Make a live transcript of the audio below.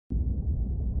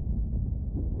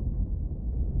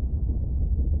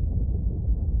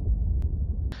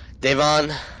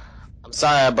Devon, I'm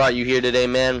sorry I brought you here today,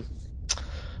 man.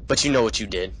 But you know what you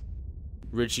did.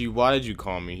 Richie, why did you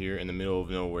call me here in the middle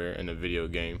of nowhere in a video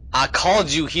game? I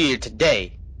called you here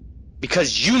today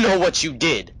because you know what you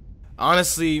did.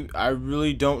 Honestly, I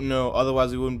really don't know,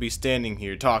 otherwise we wouldn't be standing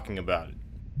here talking about it.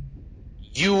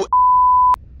 You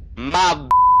my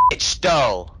bitch,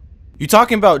 though. You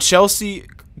talking about Chelsea?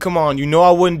 Come on, you know I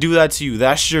wouldn't do that to you.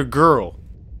 That's your girl.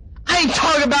 I ain't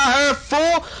talking about her,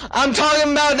 fool. I'm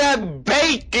talking about that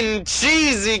bacon,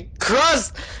 cheesy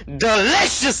crust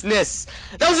deliciousness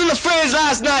that was in the fridge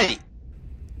last night.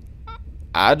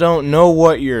 I don't know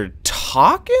what you're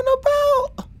talking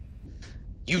about.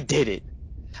 You did it.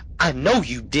 I know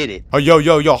you did it. Oh,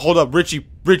 yo, hold up, Richie,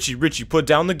 put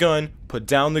down the gun. Put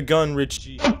down the gun,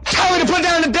 Richie. Tell me to put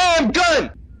down the damn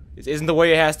gun. This isn't the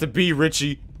way it has to be,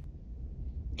 Richie.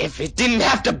 If it didn't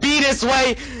have to be this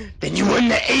way, then you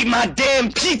wouldn't have ate my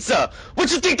damn pizza.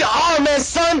 What you think the R, man,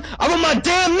 son? I wrote my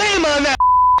damn name on that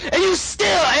and you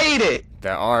still ate it.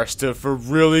 That R stood for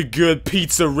really good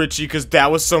pizza, Richie, because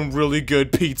that was some really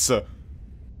good pizza.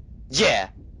 Yeah,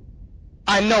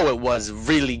 I know it was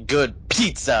really good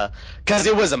pizza, because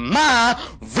it was my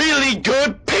really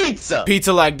good pizza.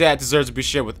 Pizza like that deserves to be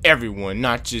shared with everyone,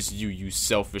 not just you, you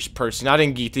selfish person. I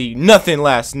didn't get to eat nothing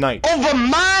last night. Over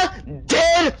my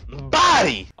dead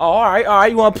body. Oh,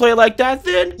 alright, you want to play it like that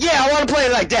then? Yeah, I want to play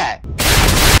it like that.